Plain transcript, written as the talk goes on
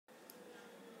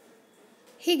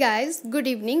Hey guys, good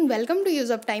evening. Welcome to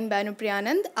use of time bye Anupriya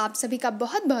आनंद। आप सभी का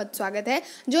बहुत बहुत स्वागत है।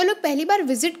 जो लोग पहली बार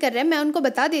विजिट कर रहे हैं, मैं उनको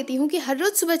बता देती हूँ कि हर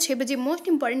रोज़ सुबह 6 बजे मोस्ट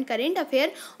इंपॉर्टेंट करेंट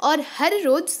अफेयर और हर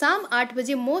रोज़ शाम 8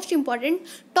 बजे most important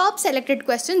top selected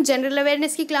question general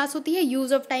awareness की क्लास होती है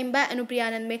use of time bye Anupriya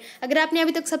आनंद में। अगर आपने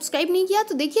अभी तक सब्सक्राइब नहीं किया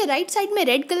तो देखिए राइट साइड में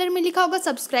रेड कलर में लिखा होगा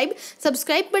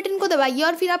सब्सक्राइब बटन को दबाइए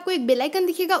और फिर आपको एक बेल आइकन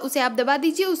दिखेगा, उसे आप दबा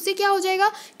दीजिए। उससे क्या हो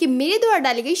जाएगा कि मेरे द्वारा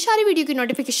डाली गई सारी वीडियो की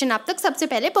नोटिफिकेशन आप तक सबसे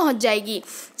पहले पहुँच जाएगी।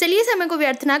 चलिए समय को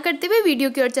व्यर्थ ना करते हुए वीडियो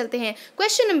की ओर चलते हैं।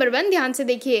 क्वेश्चन नंबर 1 ध्यान से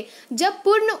देखिए। जब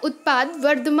पूर्ण उत्पाद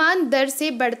वर्धमान दर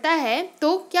से बढ़ता है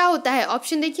तो क्या होता है?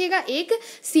 ऑप्शन देखिएगा, 1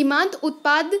 सीमांत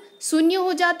उत्पाद शून्य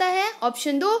हो जाता है,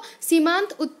 ऑप्शन 2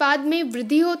 सीमांत उत्पाद में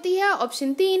वृद्धि होती है,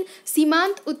 ऑप्शन 3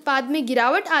 सीमांत उत्पाद में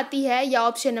गिरावट आती है, या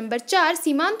ऑप्शन नंबर 4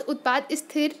 सीमांत उत्पाद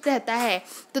स्थिर रहता है।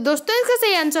 तो दोस्तों इसका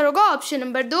सही आंसर होगा ऑप्शन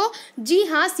नंबर 2। जी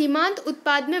हाँ, सीमांत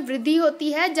उत्पाद में वृद्धि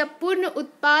होती है जब पूर्ण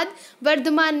उत्पाद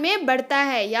वर्धमान में बढ़ता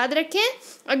है। याद रखें।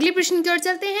 अगले प्रश्न की ओर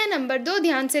चलते हैं। नंबर 2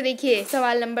 ध्यान से देखिए।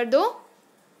 सवाल नंबर 2,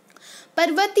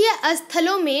 पर्वतीय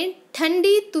स्थलों में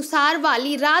ठंडी तुषार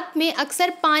वाली रात में अक्सर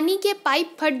पानी के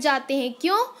पाइप फट जाते हैं।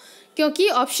 क्यों? क्योंकि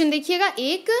ऑप्शन देखिएगा,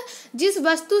 1 जिस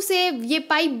वस्तु से ये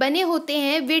पाइप बने होते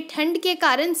हैं वे ठंड के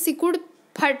कारण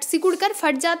सिकुड़ कर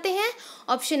फट जाते हैं,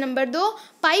 ऑप्शन नंबर 2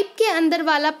 पाइप के अंदर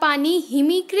वाला पानी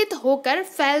हिमीकृत होकर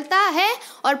फैलता है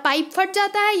और पाइप फट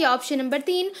जाता है, या ऑप्शन नंबर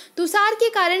 3 तुषार के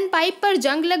कारण पाइप पर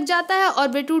जंग लग जाता है और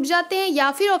वे टूट जाते हैं,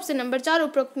 या फिर ऑप्शन नंबर 4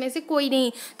 उपरोक्त में से कोई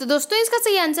नहीं। तो दोस्तों इसका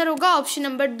सही आंसर होगा ऑप्शन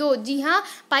नंबर 2। जी हाँ,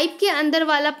 पाइप के अंदर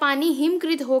वाला पानी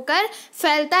हिमकृत होकर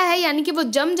फैलता है, यानी कि वो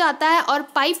जम जाता है और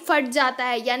पाइप फट जाता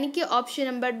है, यानी कि ऑप्शन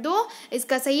नंबर 2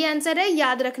 इसका सही आंसर है।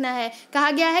 याद रखना है,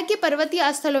 कहा गया है कि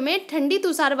पर्वतीय स्थलों में ठंडी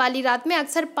तुषार वाली रात में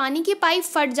अक्सर पानी की पाइप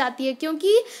फट जाती है क्योंकि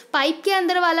पाइप के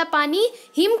अंदर वाला पानी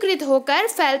हिमकृत होकर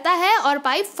फैलता है और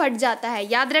पाइप फट जाता है।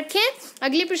 याद रखें।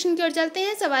 अगले प्रश्न की ओर चलते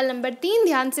हैं। सवाल नंबर 3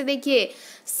 ध्यान से देखिए।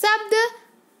 शब्द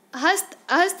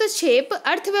हस्तक्षेप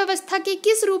अर्थव्यवस्था के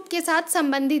किस रूप के साथ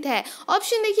संबंधित है?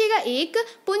 ऑप्शन देखिएगा, 1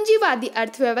 पूंजीवादी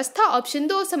अर्थव्यवस्था, ऑप्शन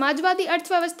 2 समाजवादी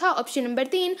अर्थव्यवस्था, ऑप्शन नंबर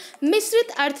 3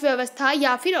 मिश्रित अर्थव्यवस्था,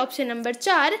 या फिर ऑप्शन नंबर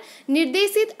 4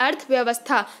 निर्देशित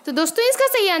अर्थव्यवस्था। तो दोस्तों इसका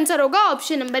सही आंसर होगा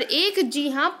ऑप्शन नंबर 1। जी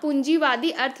हाँ,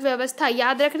 पूंजीवादी अर्थव्यवस्था।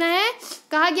 याद रखना है,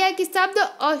 कहा गया है कि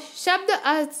शब्द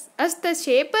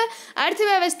हस्तक्षेप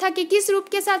अर्थव्यवस्था के किस रूप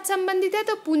के साथ संबंधित है,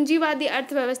 तो पूंजीवादी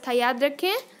अर्थव्यवस्था। याद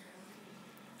रखें।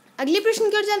 अगले प्रश्न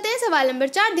की ओर चलते हैं। सवाल नंबर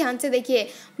 4 ध्यान से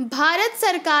देखिए। भारत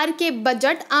सरकार के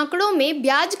बजट आंकड़ों में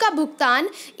ब्याज का भुगतान,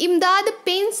 इमदाद,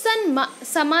 पेंशन,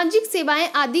 सामाजिक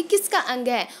सेवाएं आदि किसका अंग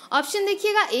है? ऑप्शन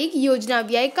देखिएगा, 1 योजना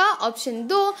व्यय का, ऑप्शन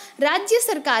 2 राज्य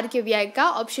सरकार के व्यय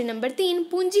का, ऑप्शन नंबर 3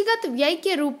 पूंजीगत व्यय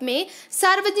के रूप में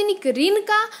सार्वजनिक ऋण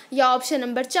का, या ऑप्शन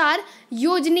नंबर 4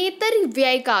 योजनेतर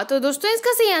व्यय का। तो दोस्तों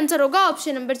इसका सही आंसर होगा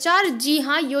ऑप्शन नंबर 4। जी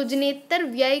हाँ, योजनेतर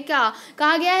व्यय का।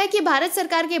 कहा गया है कि भारत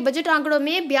सरकार के बजट आंकड़ों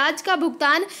में ब्याज का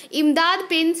भुगतान, इमदाद,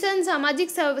 पेंशन, सामाजिक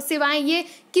सेवाएं ये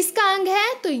किसका अंग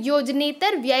है? तो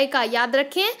योजनेतर व्यय का। याद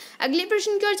रखें। अगले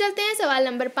प्रश्न की ओर चलते हैं। सवाल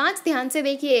नंबर 5 ध्यान से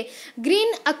देखिए।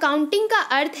 ग्रीन अकाउंटिंग का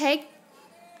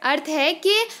अर्थ है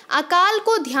कि अकाल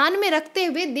को ध्यान में रखते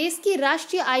हुए देश की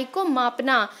राष्ट्रीय आय को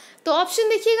मापना। तो ऑप्शन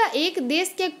देखिएगा, 1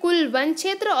 देश के कुल वन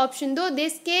क्षेत्र, ऑप्शन 2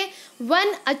 देश के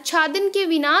वन आच्छादन के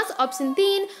विनाश, ऑप्शन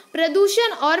 3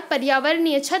 प्रदूषण और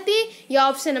पर्यावरणीय क्षति, या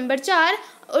ऑप्शन नंबर 4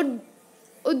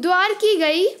 उद्धार की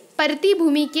गई परती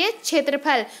भूमि के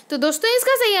क्षेत्रफल। तो दोस्तों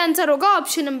इसका सही आंसर होगा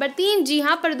ऑप्शन नंबर 3। जी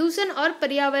हाँ, प्रदूषण और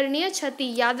पर्यावरणीय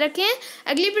क्षति। याद रखें।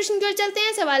 अगले प्रश्न की ओर चलते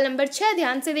हैं। सवाल नंबर 6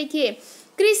 ध्यान से देखिए।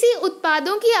 कृषि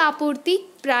उत्पादों की आपूर्ति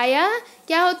प्रायः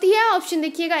क्या होती है? ऑप्शन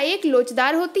देखिएगा, 1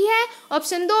 लोचदार होती है,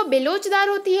 ऑप्शन 2 बेलोचदार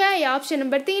होती है, या ऑप्शन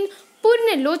नंबर 3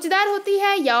 पूर्ण लोचदार होती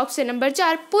है, या ऑप्शन नंबर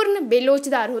 4 पूर्ण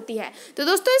बेलोचदार होती है। तो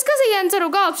दोस्तों इसका सही आंसर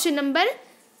होगा ऑप्शन नंबर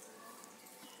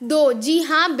 2। जी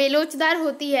हाँ, बेलोचदार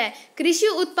होती है। कृषि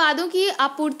उत्पादों की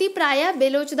आपूर्ति प्रायः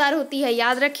बेलोचदार होती है।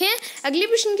 याद रखें। अगले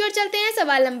प्रश्न की ओर चलते हैं।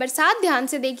 सवाल नंबर 7 ध्यान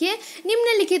से देखिए।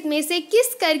 निम्नलिखित में से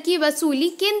किस कर की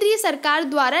वसूली केंद्रीय सरकार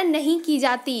द्वारा नहीं की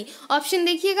जाती? ऑप्शन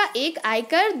देखिएगा, 1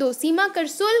 आयकर, 2 सीमा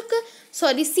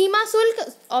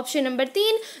शुल्क, ऑप्शन नंबर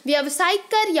 3 व्यावसायिक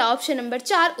कर, या ऑप्शन नंबर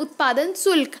 4 उत्पादन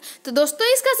शुल्क। तो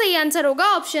दोस्तों इसका सही आंसर होगा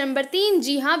ऑप्शन नंबर 3।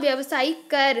 जी हाँ, व्यावसायिक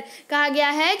कर। कहा गया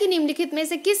है कि निम्नलिखित में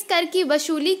से किस कर की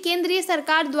वसूली केंद्रीय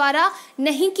सरकार द्वारा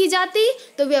नहीं की जाती?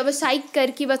 तो व्यावसायिक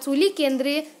कर की वसूली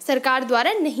केंद्रीय सरकार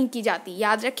द्वारा नहीं की जाती।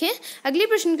 याद रखें। अगले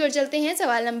प्रश्न की ओर चलते हैं।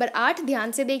 सवाल नंबर 8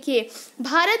 ध्यान से देखिए।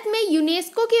 भारत में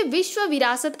यूनेस्को के विश्व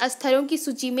विरासत स्थलों की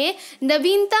सूची में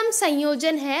नवीनतम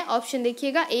संयोजन है। ऑप्शन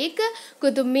देखिएगा, 1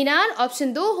 कुतुब मीनार,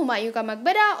 ऑप्शन 2 हुमायूं का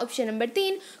मकबरा, ऑप्शन नंबर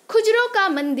 3 खुजरो का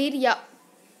मंदिर, या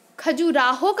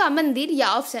खजुराहो का मंदिर या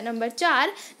ऑप्शन नंबर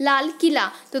 4 लाल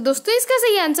किला। तो दोस्तों इसका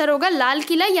सही आंसर होगा लाल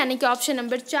किला, यानी कि ऑप्शन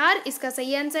नंबर 4 इसका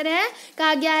सही आंसर है।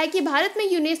 कहा गया है कि भारत में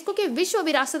यूनेस्को के विश्व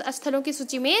विरासत स्थलों की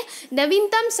सूची में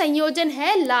नवीनतम संयोजन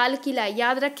है लाल किला,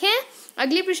 याद रखें।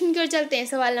 अगले प्रश्न की ओर चलते हैं,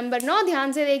 सवाल नंबर 9,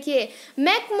 ध्यान से देखिए।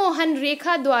 मैकमोहन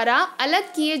रेखा द्वारा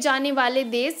अलग किए जाने वाले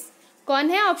देश कौन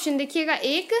है? ऑप्शन देखिएगा,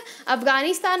 1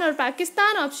 अफगानिस्तान और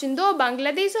पाकिस्तान, ऑप्शन 2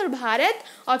 बांग्लादेश और भारत,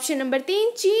 ऑप्शन नंबर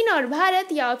 3 चीन और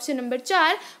भारत, या ऑप्शन नंबर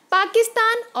 4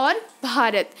 पाकिस्तान और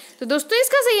भारत। तो दोस्तों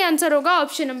इसका सही आंसर होगा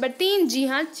ऑप्शन नंबर 3, जी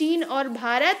हाँ, चीन और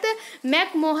भारत।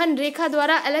 मैकमोहन रेखा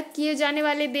द्वारा अलग किए जाने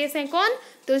वाले देश हैं कौन?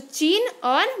 तो चीन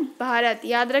और भारत,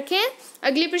 याद रखें।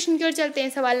 अगले प्रश्न की ओर चलते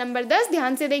हैं, सवाल नंबर 10,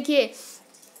 ध्यान से देखिए।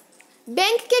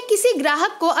 बैंक के किसी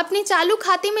ग्राहक को अपने चालू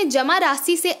खाते में जमा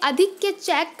राशि से अधिक के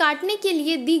चेक काटने के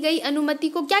लिए दी गई अनुमति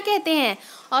को क्या कहते हैं?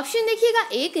 ऑप्शन देखिएगा,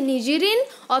 1 निजी ऋण,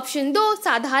 ऑप्शन 2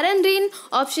 साधारण ऋण,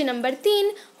 ऑप्शन नंबर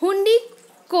 3 हुंडी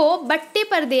को बट्टे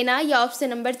पर देना, या ऑप्शन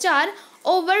नंबर 4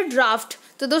 ओवरड्राफ्ट।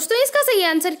 तो दोस्तों इसका सही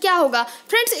आंसर क्या होगा?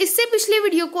 फ्रेंड्स इससे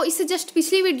जस्ट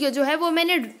पिछली वीडियो जो है वो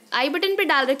मैंने आई बटन पे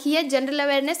डाल रखी है, जनरल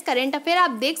अवेयरनेस करंट अफेयर,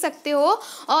 आप देख सकते हो।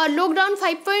 और लॉकडाउन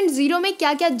 5.0 में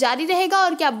क्या क्या जारी रहेगा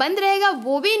और क्या बंद रहेगा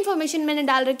वो भी इन्फॉर्मेशन मैंने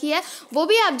डाल रखी है, वो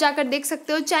भी आप जाकर देख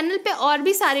सकते हो। चैनल पे और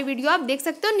भी सारे वीडियो आप देख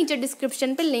सकते हो, नीचे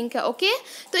डिस्क्रिप्शन पे लिंक है, ओके।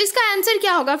 तो इसका आंसर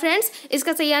क्या होगा फ्रेंड्स?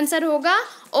 इसका सही आंसर होगा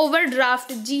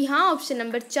ओवरड्राफ्ट, जी हाँ, ऑप्शन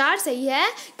नंबर 4 सही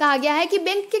है। कहा गया है कि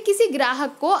बैंक के किसी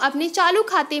ग्राहक को अपने चालू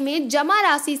खाते में जमा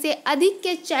राशि से अधिक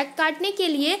के चेक काटने के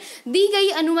लिए दी गई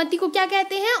अनुमति को क्या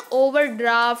कहते हैं?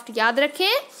 ओवरड्राफ्ट, याद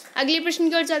रखें। अगले प्रश्न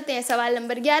की ओर चलते हैं, सवाल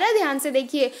नंबर 11, ध्यान से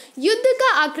देखिए। युद्ध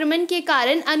का आक्रमण के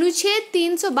कारण अनुच्छेद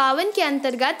 352 के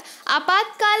अंतर्गत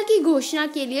आपातकाल की घोषणा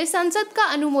के लिए संसद का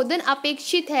अनुमोदन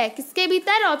अपेक्षित है किसके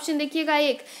भीतर? ऑप्शन देखिएगा,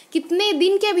 1 कितने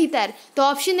दिन के भीतर? तो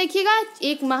ऑप्शन देखिएगा,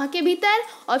 1 माह के भीतर,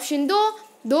 ऑप्शन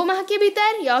 2 माह के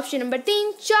भीतर, या ऑप्शन नंबर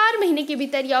 3 4 महीने के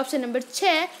भीतर, या ऑप्शन नंबर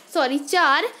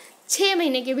 4 6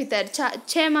 महीने के भीतर,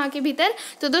 6 माह के भीतर।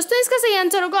 तो दोस्तों इसका सही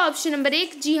आंसर होगा ऑप्शन नंबर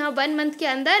 1, जी हाँ, 1 मंथ के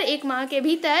अंदर, 1 माह के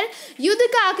भीतर। युद्ध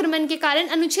का आक्रमण के कारण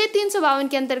अनुच्छेद 352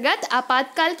 के अंतर्गत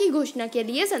आपातकाल की घोषणा के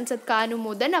लिए संसद का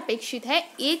अनुमोदन अपेक्षित है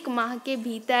 1 माह के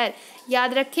भीतर,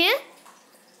 याद रखें।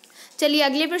 चलिए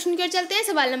अगले प्रश्न की ओर चलते हैं,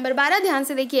 सवाल नंबर 12, ध्यान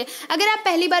से देखिए। अगर आप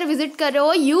पहली बार विजिट कर रहे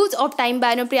हो use of time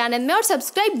bye Anupriya आनंद में और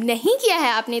सब्सक्राइब नहीं किया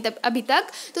है आपने अभी तक,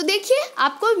 तो देखिए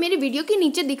आपको मेरे वीडियो के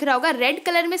नीचे दिख रहा होगा रेड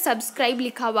कलर में सब्सक्राइब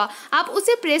लिखा हुआ, आप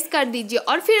उसे प्रेस कर दीजिए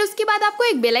और फिर उसके बाद आपको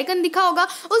एक बेल आइकन दिखा होगा।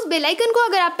 उस बेल आइकन को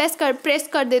अगर आप प्रेस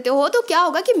कर देते हो तो क्या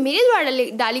होगा कि मेरे द्वारा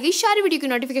डाली गई सारी वीडियो की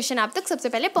नोटिफिकेशन आप तक सबसे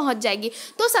पहले पहुंच जाएगी।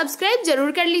 तो सब्सक्राइब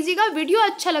जरूर कर लीजिएगा, वीडियो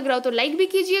अच्छा लग रहा हो तो लाइक भी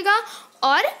कीजिएगा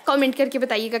और कमेंट करके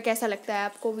बताइएगा कैसा लगता है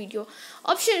आपको वीडियो।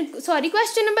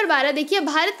 क्वेश्चन नंबर 12 देखिए,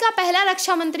 भारत का पहला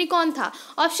रक्षा मंत्री कौन था?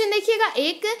 ऑप्शन देखिएगा,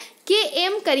 1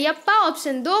 KM Cariappa,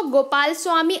 option 2 Gopal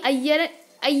Swami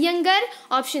Iyengar,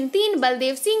 option 3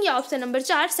 Baldev Singh, या ऑप्शन नंबर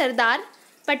 4 सरदार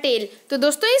पटेल। तो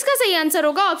दोस्तों इसका सही आंसर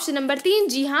होगा ऑप्शन नंबर 3,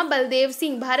 जी हाँ, बलदेव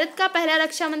सिंह। भारत का पहला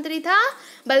रक्षा मंत्री था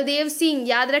बलदेव सिंह,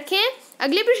 याद रखें।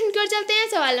 अगले प्रश्न की ओर चलते हैं,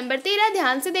 सवाल नंबर 13,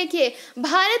 ध्यान से देखिए।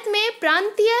 भारत में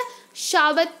प्रांतीय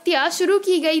शावत्या शुरू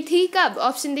की गई थी कब?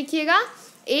 ऑप्शन देखिएगा,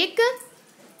 1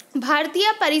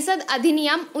 भारतीय परिषद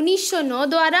अधिनियम 1909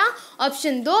 द्वारा,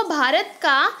 ऑप्शन 2 भारत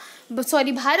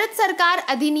सरकार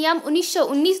अधिनियम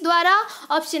 1919 द्वारा,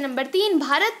 ऑप्शन नंबर 3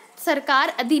 भारत सरकार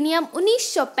अधिनियम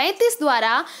 1935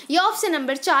 द्वारा, या ऑप्शन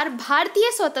नंबर 4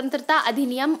 भारतीय स्वतंत्रता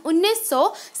अधिनियम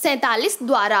 1947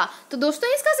 द्वारा। तो दोस्तों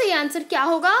इसका सही आंसर क्या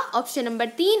होगा? ऑप्शन नंबर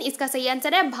 3 इसका सही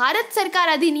आंसर है भारत सरकार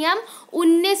अधिनियम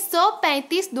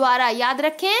 1935 द्वारा, याद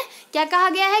रखें। क्या कहा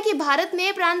गया है कि भारत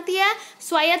में प्रांतीय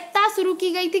स्वायत्तता शुरू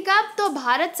की गई थी कब? तो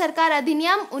भारत सरकार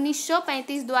अधिनियम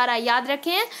 1935 द्वारा, याद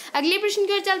रखें। अगले प्रश्न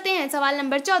की ओर चलते हैं, सवाल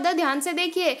नंबर 14, ध्यान से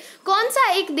देखिए। कौन सा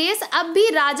एक देश अब भी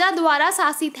राजा द्वारा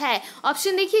शासित है?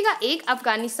 ऑप्शन देखिएगा, 1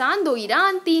 अफगानिस्तान, 2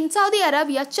 ईरान, 3 सऊदी अरब,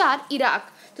 या 4 इराक।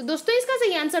 तो दोस्तों इसका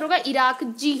सही आंसर होगा इराक,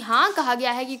 जी हाँ। कहा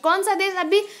गया है कि कौन सा देश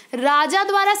अभी राजा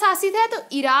द्वारा शासित है? तो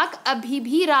इराक अभी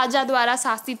भी राजा द्वारा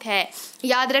शासित है,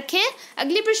 याद रखें।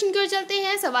 अगले प्रश्न की ओर चलते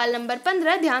हैं, सवाल नंबर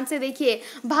 15, ध्यान से देखिए।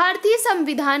 भारतीय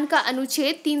संविधान का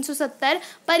अनुच्छेद 370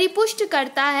 परिपुष्ट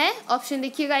करता है, ऑप्शन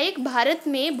देखिएगा, 1 भारत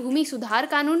में भूमि सुधार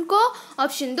कानून को,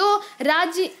 ऑप्शन 2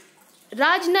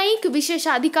 राजनयिक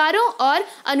विशेषाधिकारों और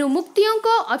अनुमुक्तियों को,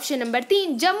 ऑप्शन नंबर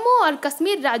 3 जम्मू और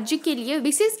कश्मीर राज्य के लिए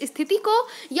विशेष स्थिति को,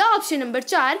 या ऑप्शन नंबर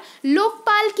 4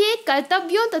 लोकपाल के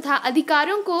कर्तव्यों तथा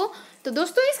अधिकारों को। तो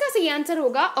दोस्तों इसका सही आंसर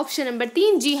होगा ऑप्शन नंबर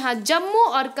 3, जी हाँ, जम्मू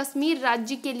और कश्मीर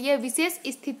राज्य के लिए विशेष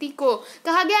स्थिति को।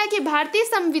 कहा गया है कि भारतीय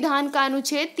संविधान का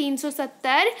अनुच्छेद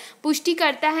 370 पुष्टि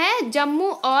करता है जम्मू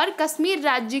और कश्मीर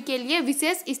राज्य के लिए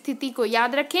विशेष स्थिति को,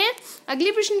 याद रखें।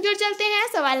 अगले प्रश्न की ओर चलते हैं,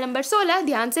 सवाल नंबर 16,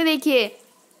 ध्यान से देखिए।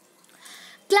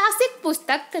 क्लासिक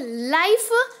पुस्तक लाइफ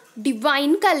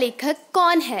डिवाइन का लेखक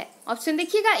कौन है? ऑप्शन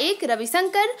देखिएगा, 1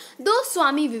 रविशंकर, 2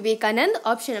 स्वामी विवेकानंद,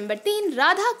 ऑप्शन नंबर 3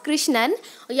 राधा कृष्णन,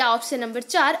 या ऑप्शन नंबर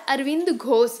 4 अरविंद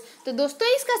घोष। तो दोस्तों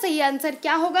इसका सही आंसर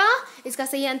क्या होगा? इसका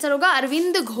सही आंसर होगा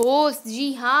अरविंद घोष।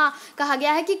 जी हाँ, कहा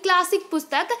गया है कि क्लासिक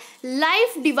पुस्तक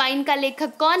लाइफ डिवाइन का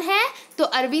लेखक कौन है? तो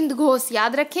अरविंद घोष,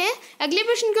 याद रखें। अगले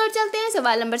प्रश्न की ओर चलते हैं,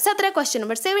 सवाल नंबर 17, क्वेश्चन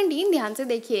नंबर 17। ध्यान से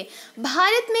देखिए,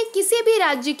 भारत में किसी भी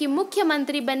राज्य की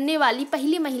मुख्यमंत्री बनने वाली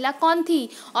पहली महिला कौन थी?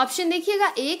 ऑप्शन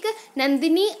देखिएगा, 1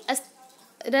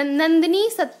 Nandini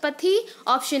Satpathy,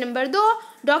 option number 2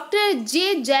 doctor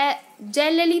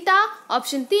Jayalalithaa,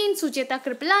 option 3 Sucheta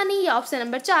Kripalani, या ऑप्शन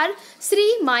नंबर 4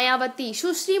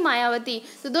 सुश्री मायावती।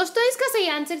 तो दोस्तों इसका सही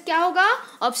आंसर क्या होगा?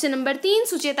 Option number 3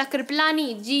 Sucheta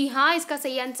Kripalani. जी हाँ, इसका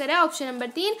सही आंसर है ऑप्शन नंबर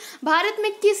 3। भारत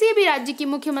में किसी भी राज्य की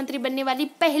मुख्यमंत्री बनने वाली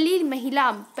पहली महिला,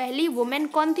 पहली वुमेन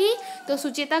कौन थी? तो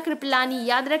सुचेता कृपलानी,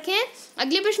 याद रखें।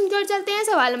 अगले प्रश्न की ओर चलते हैं,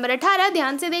 सवाल नंबर 18।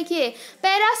 ध्यान से देखिए,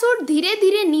 पैराशूट धीरे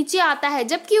धीरे नीचे आता है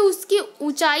जबकि उसकी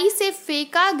ऊंचाई से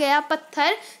फेंका गया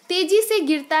पत्थर तेजी से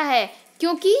गिरता है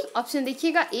क्योंकि? ऑप्शन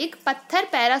देखिएगा, 1 पत्थर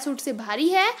पैराशूट से भारी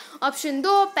है, ऑप्शन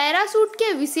 2 पैराशूट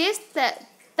के विशेष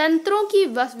तंत्रों की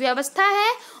व्यवस्था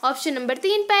है, ऑप्शन नंबर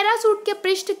 3 पैराशूट के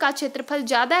पृष्ठ का क्षेत्रफल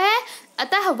ज्यादा है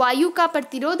अतः वायु का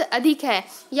प्रतिरोध अधिक है,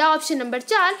 या ऑप्शन नंबर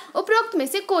 4 उपरोक्त में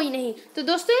से कोई नहीं। तो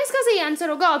दोस्तों इसका सही आंसर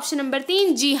होगा ऑप्शन नंबर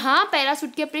 3। जी हाँ,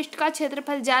 पैराशूट के पृष्ठ का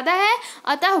क्षेत्रफल ज्यादा है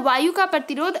अतः वायु का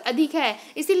प्रतिरोध अधिक है,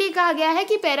 इसीलिए कहा गया है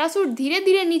कि पैराशूट धीरे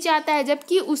धीरे नीचे आता है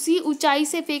जबकि उसी ऊंचाई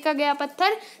से फेंका गया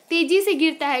पत्थर तेजी से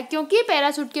गिरता है क्योंकि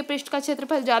पैराशूट के पृष्ठ का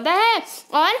क्षेत्रफल ज्यादा है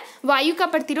और वायु का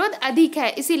प्रतिरोध अधिक है,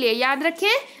 इसीलिए याद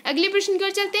रखें। अगले प्रश्न की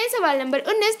ओर चलते हैं, सवाल नंबर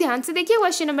 19। ध्यान से देखिए,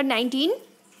 क्वेश्चन नंबर 19।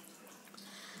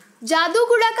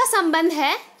 जादूगुड़ा का संबंध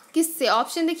है किससे?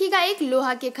 ऑप्शन देखिएगा, 1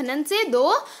 लोहा के खनन से,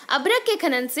 2 अभ्रक के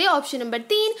खनन से, ऑप्शन नंबर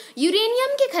 3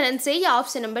 यूरेनियम के खनन से, या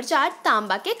ऑप्शन नंबर 4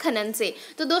 तांबा के खनन से।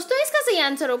 तो दोस्तों इसका सही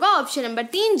आंसर होगा ऑप्शन नंबर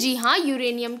 3। जी हाँ,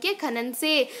 यूरेनियम के खनन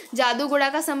से जादूगुड़ा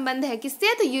का संबंध है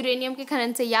किससे? तो यूरेनियम के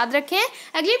खनन से, याद रखें।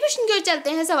 अगले प्रश्न की ओर चलते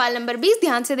हैं, सवाल नंबर 20।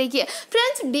 ध्यान से देखिए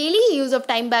friends, daily use of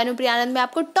time bye Anupriya आनंद में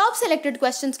आपको टॉप सेलेक्टेड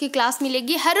क्वेश्चंस की क्लास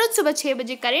मिलेगी। हर रोज सुबह 6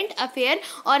 बजे करंट अफेयर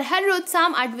और हर रोज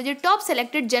शाम 8 बजे टॉप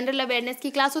सेलेक्टेड जनरल अवेयरनेस की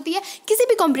क्लास होती है। किसी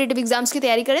भी कॉम्पिटेटिव एग्जाम की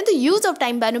तैयारी करें तो use of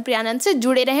time bye Anupriya आनंद से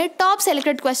जुड़े रहें टॉप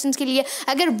सेलेक्टेड क्वेश्चंस के लिए।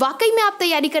 अगर वाकई में आप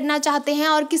तैयारी करना चाहते हैं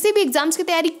और किसी भी एग्जाम्स की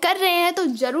तैयारी कर रहे हैं तो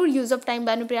जरूर use of time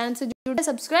bye Anupriya आनंद से जुड़े,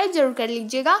 सब्सक्राइब जरूर कर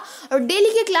लीजिएगा और डेली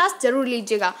की क्लास जरूर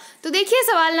लीजिएगा। तो देखिए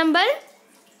सवाल नंबर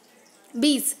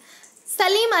 20,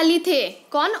 सलीम अली थे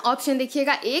कौन? ऑप्शन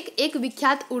देखिएगा, 1 एक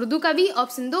विख्यात उर्दू कवि,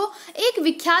 ऑप्शन 2 एक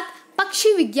विख्यात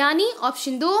पक्षी विज्ञानी,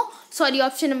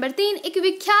 ऑप्शन नंबर 3 एक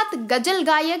विख्यात गजल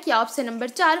गायक, या ऑप्शन नंबर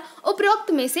 4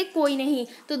 उपरोक्त में से कोई नहीं।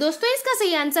 तो दोस्तों इसका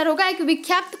सही आंसर होगा एक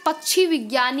विख्यात पक्षी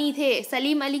विज्ञानी थे।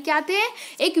 सलीम अली क्या थे?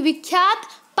 एक विख्यात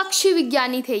पक्षी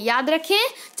विज्ञानी थे, याद रखें।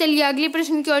 चलिए अगले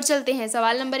प्रश्न की ओर चलते हैं,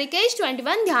 सवाल नंबर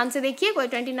 21। ध्यान से देखिए, कोई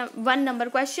 21 नंबर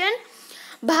क्वेश्चन।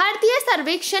 भारतीय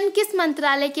सर्वेक्षण किस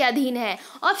मंत्रालय के अधीन है?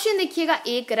 ऑप्शन देखिएगा,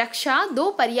 1 रक्षा, 2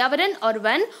 पर्यावरण और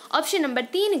वन, ऑप्शन नंबर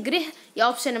 3 गृह, या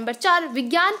ऑप्शन नंबर 4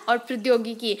 विज्ञान और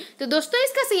प्रौद्योगिकी। तो दोस्तों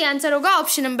इसका सही आंसर होगा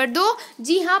ऑप्शन नंबर 2।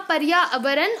 जी हाँ,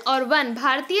 पर्यावरण और वन।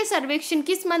 भारतीय सर्वेक्षण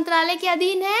किस मंत्रालय के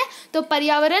अधीन है? तो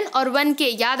पर्यावरण और वन के,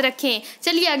 याद रखें।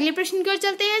 चलिए अगले प्रश्न की ओर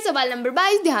चलते हैं, सवाल नंबर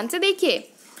 22। ध्यान से देखिए,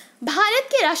 भारत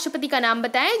के राष्ट्रपति का नाम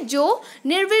बताएं जो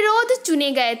निर्विरोध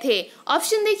चुने गए थे।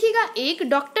 ऑप्शन देखिएगा, 1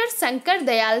 doctor Shankar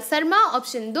Dayal Sharma,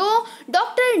 option 2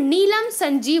 doctor नीलम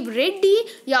संजीव रेड्डी,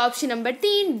 या option number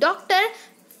 3 doctor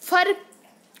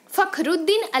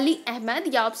Fakhruddin Ali Ahmad,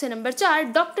 या option number 4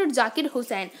 doctor Zakir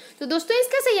Hussain. तो दोस्तों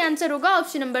इसका सही आंसर होगा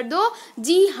ऑप्शन नंबर 2।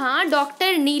 जी हाँ,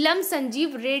 डॉक्टर नीलम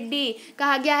संजीव रेड्डी।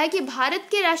 कहा गया है कि भारत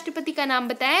के राष्ट्रपति का नाम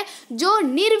बताएं जो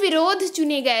निर्विरोध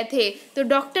चुने गए थे, तो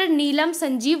डॉक्टर नीलम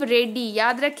संजीव रेड्डी,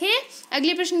 याद रखें।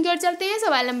 अगले प्रश्न की ओर चलते हैं,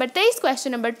 सवाल नंबर 23,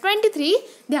 क्वेश्चन नंबर 23।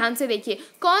 ध्यान से देखिए,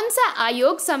 कौन सा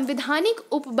आयोग संवैधानिक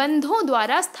उपबंधों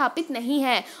द्वारा स्थापित नहीं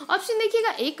है? ऑप्शन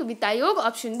देखिएगा, 1 वित्त आयोग,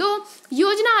 ऑप्शन 2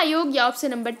 योजना आयोग, या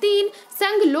ऑप्शन नंबर 3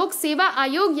 संघ लोक सेवा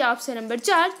आयोग, या ऑप्शन नंबर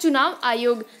 4 चुनाव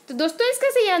आयोग। तो दोस्तों इसका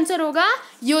सही आंसर होगा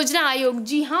योजना आयोग।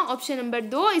 जी हाँ, ऑप्शन नंबर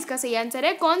 2 इसका सही आंसर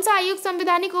है। कौन सा आयोग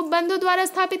संवैधानिक उपबंधों द्वारा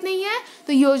स्थापित नहीं है?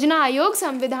 तो योजना आयोग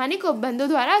संवैधानिक उपबंधों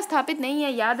द्वारा स्थापित नहीं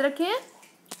है, याद रखें।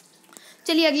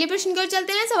 चलिए अगले प्रश्न की ओर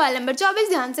चलते हैं, सवाल नंबर 24।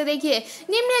 ध्यान से देखिए,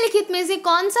 निम्नलिखित में से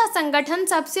कौन सा संगठन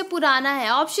सबसे पुराना है?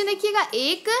 ऑप्शन देखिएगा,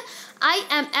 1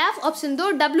 IMF, option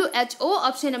 2 WHO,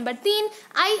 option number 3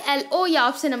 ILO, या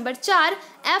ऑप्शन नंबर 4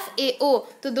 FAO।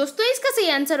 तो दोस्तों इसका सही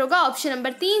आंसर होगा ऑप्शन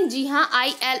नंबर 3, जी हाँ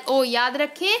ILO। याद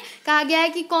रखें, कहा गया है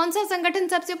कि कौन सा संगठन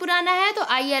सबसे पुराना है, तो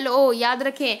ILO याद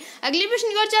रखें। अगले प्रश्न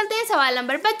की ओर चलते हैं, सवाल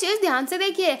नंबर 25, ध्यान से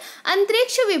देखिए।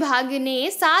 अंतरिक्ष विभाग ने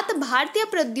 7 भारतीय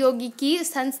प्रौद्योगिकी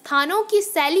संस्थानों की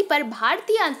शैली पर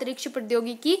भारतीय अंतरिक्ष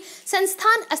प्रौद्योगिकी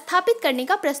संस्थान स्थापित करने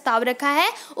का प्रस्ताव रखा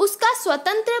है, उसका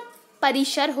स्वतंत्र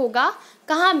परिसर होगा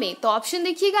कहाँ में? तो ऑप्शन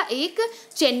देखिएगा, 1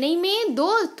 चेन्नई में,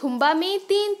 2 थुम्बा में,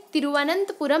 3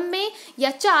 तिरुवनंतपुरम में,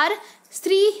 या 4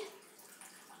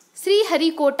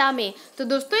 श्रीहरिकोटा में। तो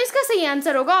दोस्तों इसका सही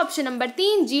आंसर होगा ऑप्शन नंबर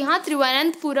 3, जी हाँ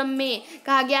तिरुवनंतपुरम में।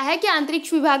 कहा गया है कि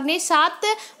अंतरिक्ष विभाग ने 7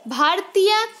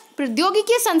 भारतीय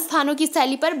प्रौद्योगिकी संस्थानों की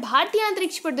शैली पर भारतीय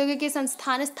अंतरिक्ष प्रौद्योगिकी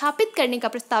संस्थान स्थापित करने का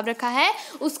प्रस्ताव रखा है,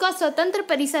 उसका स्वतंत्र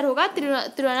परिसर होगा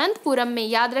तिरुवनंतपुरम में।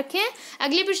 याद रखें।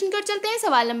 अगले प्रश्न की ओर चलते हैं,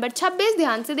 सवाल नंबर 26,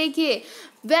 ध्यान से देखिए।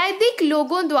 वैदिक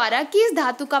लोगों द्वारा किस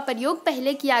धातु का प्रयोग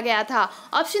पहले किया गया था?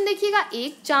 ऑप्शन देखिएगा,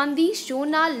 1 चांदी,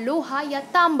 सोना, लोहा, या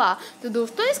तांबा। तो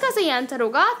दोस्तों इसका सही आंसर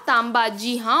होगा तांबा।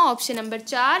 जी हाँ, ऑप्शन नंबर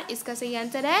 4 इसका सही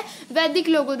आंसर है। वैदिक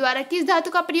लोगों द्वारा किस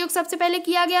धातु का प्रयोग सबसे पहले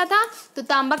किया गया था? तो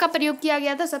तांबा का प्रयोग किया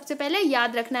गया था सबसे पहले,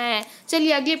 याद रखना है।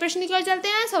 चलिए अगले प्रश्न की ओर चलते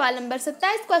हैं, सवाल नंबर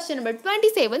 27, क्वेश्चन नंबर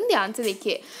 27, ध्यान से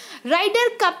देखिए।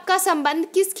 राइडर कप का संबंध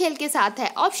किस खेल के साथ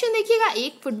है? ऑप्शन देखिएगा,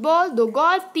 1 फुटबॉल, 2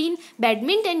 गोल्फ, 3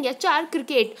 बैडमिंटन, या 4 क्रिकेट।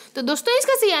 तो दोस्तों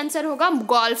इसका सही आंसर होगा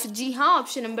गोल्फ। जी हाँ,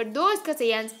 ऑप्शन नंबर 2 इसका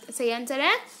सही आंसर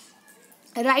है।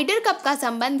 राइडर कप का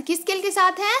संबंध किस खेल के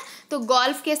साथ है? तो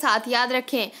गोल्फ के साथ, याद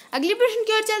रखें। अगले प्रश्न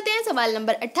की ओर चलते हैं, सवाल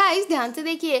नंबर 28, ध्यान से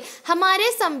देखिए।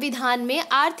 हमारे संविधान में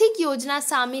आर्थिक योजना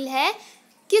शामिल है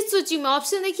किस सूची में?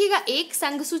 ऑप्शन देखिएगा, 1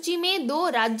 संघ सूची में, 2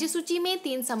 राज्य सूची में,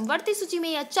 3 समवर्ती सूची में,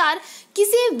 या 4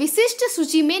 किसी विशिष्ट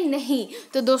सूची में नहीं।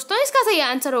 तो दोस्तों इसका सही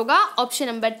आंसर होगा ऑप्शन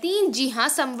नंबर 3, जी हाँ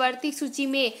समवर्ती सूची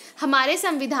में। हमारे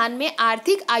संविधान में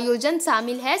आर्थिक आयोजन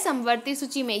शामिल है समवर्ती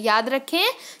सूची में, याद रखें।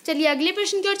 चलिए अगले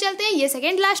प्रश्न की ओर चलते हैं, ये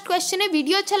सेकंड लास्ट क्वेश्चन है।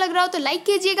 वीडियो अच्छा लग रहा हो तो लाइक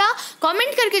कीजिएगा,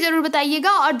 कमेंट करके जरूर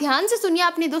बताइएगा, और ध्यान से सुनिए,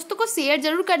 अपने दोस्तों को शेयर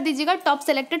जरूर कर दीजिएगा। टॉप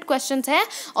सेलेक्टेड क्वेश्चन है,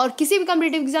 और किसी भी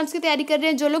कॉम्पिटिटिव एग्जाम्स की तैयारी कर रहे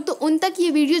हैं जो लोग, तो उन तक ये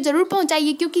वीडियो जरूर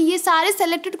पहुंचाइए, क्योंकि ये सारे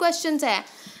सेलेक्टेड क्वेश्चंस हैं।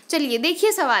 चलिए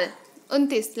देखिए सवाल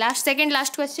 29, सेकंड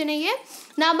लास्ट क्वेश्चन है ये।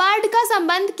 नाबार्ड का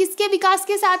संबंध किसके विकास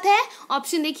के साथ है?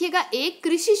 ऑप्शन देखिएगा, 1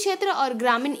 कृषि क्षेत्र और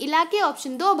ग्रामीण इलाके,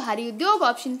 ऑप्शन 2 भारी उद्योग,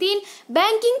 ऑप्शन 3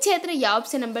 बैंकिंग क्षेत्र, या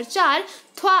ऑप्शन नंबर 4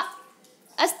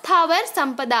 अस्थावर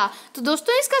संपदा। तो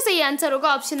दोस्तों इसका सही आंसर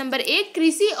होगा ऑप्शन नंबर 1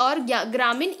 कृषि और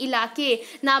ग्रामीण इलाके।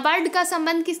 नाबार्ड का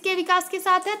संबंध किसके विकास के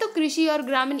साथ है? तो कृषि और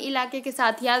ग्रामीण इलाके के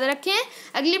साथ, याद रखें।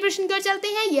 अगले प्रश्न की ओर चलते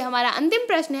हैं, ये हमारा अंतिम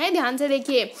प्रश्न है, ध्यान से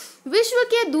देखिए। विश्व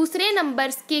के दूसरे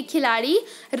नंबर के खिलाड़ी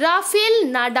राफेल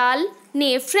नाडाल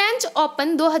ने फ्रेंच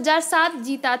ओपन 2007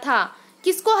 जीता था,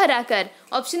 किसको हराकर?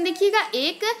 ऑप्शन देखिएगा,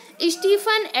 1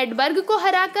 स्टीफन एडबर्ग को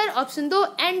हराकर, ऑप्शन 2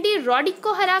 एंडी रॉडिक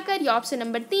को हराकर, या ऑप्शन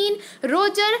नंबर 3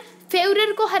 रोजर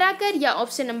फेडरर को हराकर, या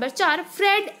ऑप्शन नंबर 4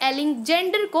 फ्रेड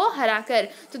एलेक्जेंडर को हराकर।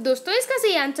 तो दोस्तों इसका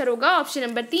सही आंसर होगा ऑप्शन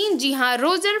नंबर 3, जी हाँ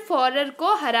रोजर फेडरर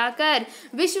को हराकर।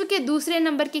 विश्व के दूसरे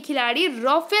नंबर के खिलाड़ी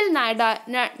राफेल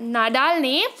नाडाल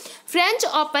ने फ्रेंच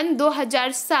ओपन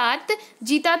 2007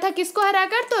 जीता था, किसको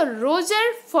हराकर? तो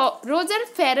रोजर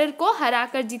फेडरर को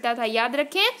हराकर जीता था, याद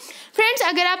रखें। फ्रेंड्स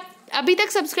अगर आप अभी तक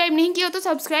सब्सक्राइब नहीं किया हो तो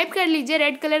सब्सक्राइब कर लीजिए,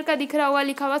 रेड कलर का दिख रहा हुआ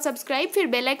लिखा हुआ सब्सक्राइब, फिर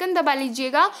बेल आइकन दबा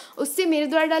लीजिएगा, उससे मेरे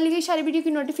द्वारा डाली गई सारी वीडियो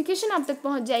की नोटिफिकेशन आप तक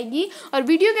पहुंच जाएगी। और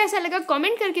वीडियो कैसा लगा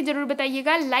कमेंट करके जरूर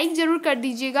बताइएगा, लाइक जरूर कर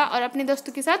दीजिएगा, और अपने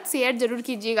दोस्तों के साथ शेयर जरूर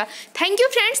कीजिएगा। Thank you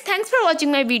friends, thanks for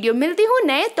watching my video. मिलती हूँ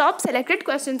नए टॉप सेलेक्टेड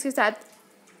क्वेश्चन के साथ।